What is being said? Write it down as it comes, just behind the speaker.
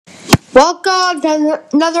Welcome to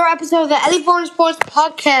another episode of the California Sports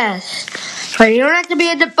Podcast. So you don't have to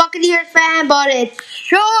be a Buccaneers fan, but it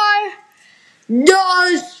sure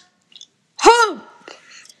does hurt.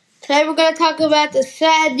 Today we're going to talk about the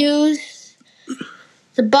sad news.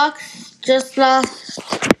 The Bucs just lost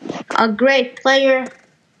a great player,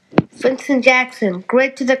 Vincent Jackson.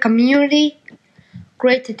 Great to the community,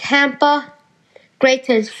 great to Tampa, great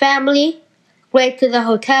to his family, great to the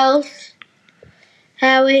hotels.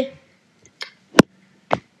 Howie,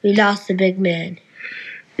 we lost a big man.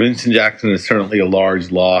 Vincent Jackson is certainly a large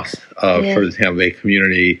loss for the Tampa Bay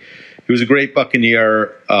community. He was a great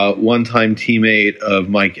Buccaneer, one-time teammate of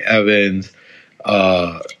Mike Evans.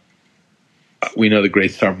 We know the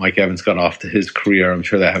great start Mike Evans got off to his career. I'm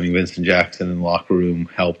sure that having Vincent Jackson in the locker room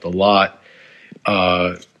helped a lot.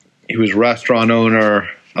 He was a restaurant owner,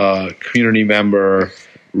 community member,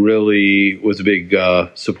 really was a big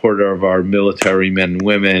supporter of our military men and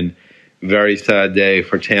women. Very sad day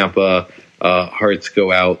for Tampa. Hearts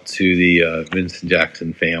go out to the Vincent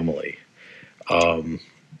Jackson family.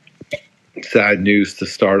 Sad news to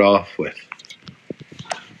start off with.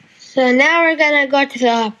 So now we're going to go to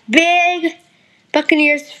the big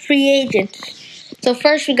Buccaneers free agents. So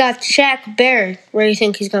first we got Shaq Barrett. Where do you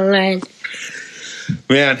think he's going to land?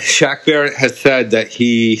 Man, Shaq Barrett has said that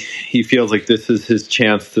he feels like this is his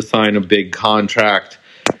chance to sign a big contract.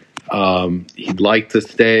 He'd like to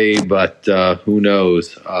stay, but who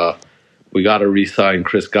knows? We got to re-sign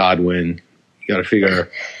Chris Godwin. You got to figure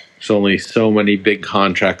there's only so many big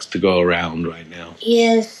contracts to go around right now.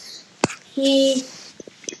 Yes. He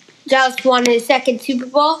just won his second Super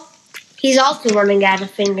Bowl. He's also running out of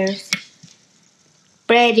fingers.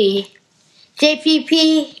 Brady.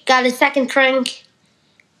 JPP got his second ring.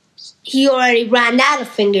 He already ran out of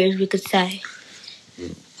fingers, we could say.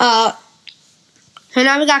 So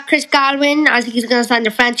now we got Chris Godwin. I think he's going to sign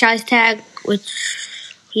the franchise tag,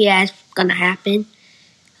 which, yeah, it's going to happen.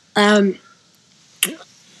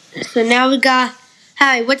 So now we got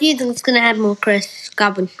Howie. What do you think is going to happen with Chris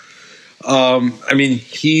Godwin?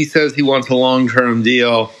 He says he wants a long-term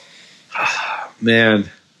deal. Man,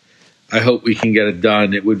 I hope we can get it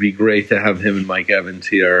done. It would be great to have him and Mike Evans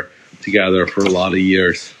here together for a lot of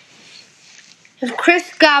years. If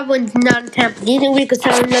Chris Godwin's not in Tampa, do you think we could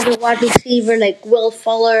sign another wide receiver like Will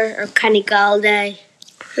Fuller or Kenny Galladay?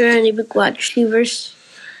 Or any big wide receivers?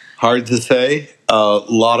 Hard to say. A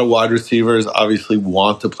lot of wide receivers obviously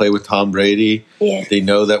want to play with Tom Brady. Yeah. They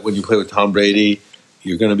know that when you play with Tom Brady,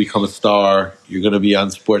 you're going to become a star. You're going to be on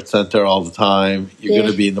SportsCenter all the time. You're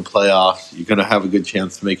going to be in the playoffs. You're going to have a good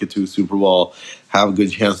chance to make it to a Super Bowl, have a good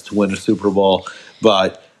chance to win a Super Bowl.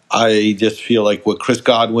 But I just feel like what Chris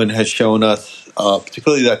Godwin has shown us,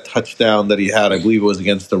 particularly that touchdown that he had, I believe it was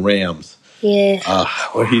against the Rams. Yeah.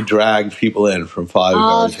 Where he dragged people in from 5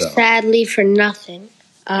 yards out. Sadly for nothing.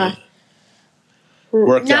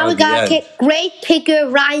 Worked now we got great kicker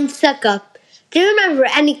Ryan Suckup. Do you remember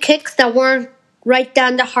any kicks that weren't right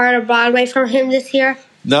down the heart of Broadway from him this year?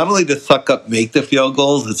 Not only does Suckup make the field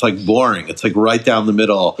goals, it's like boring. It's like right down the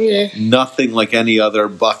middle. Yeah. Nothing like any other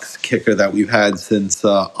Bucs kicker that we've had since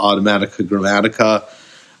Automatica Grammatica.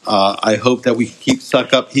 I hope that we can keep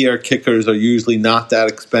Suckup here. Kickers are usually not that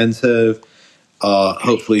expensive.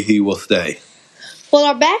 Hopefully he will stay. Well,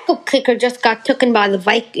 our backup kicker just got taken by the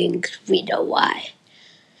Vikings. We know why.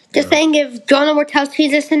 Just saying, if Jonah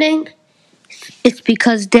Wertowski's listening, it's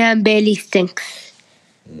because Dan Bailey stinks.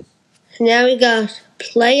 Now we go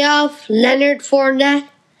playoff Leonard Fournette.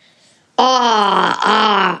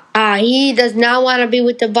 He does not want to be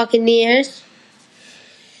with the Buccaneers.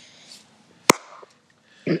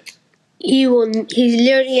 He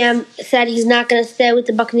literally said he's not going to stay with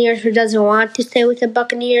the Buccaneers or doesn't want to stay with the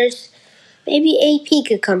Buccaneers. Maybe AP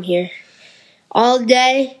could come here. All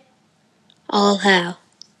day, all how.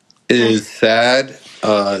 It is sad.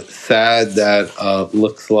 Sad that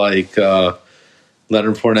looks like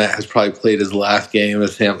Leonard Fournette has probably played his last game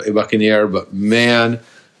as Tampa Bay Buccaneer. But man,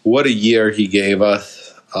 what a year he gave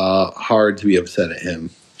us. Hard to be upset at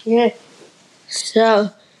him. Yeah.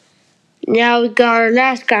 So now we got our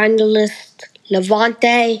last guy on the list,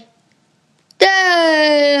 Levante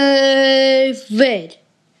David.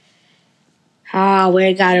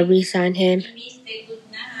 We gotta re-sign him.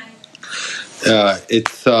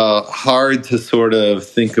 It's hard to sort of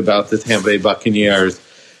think about the Tampa Bay Buccaneers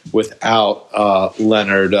without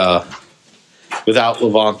Leonard, without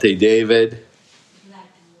Levante David.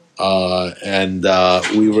 And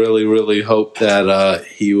we really, really hope that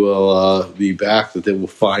he will be back, that they will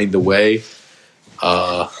find a way.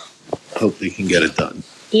 Hope they can get it done.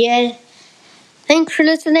 Yeah. Thanks for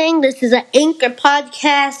listening. This is an Anchor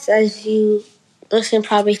podcast, as you listen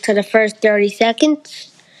probably to the first 30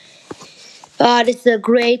 seconds. This is a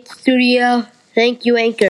great studio. Thank you, Anchor.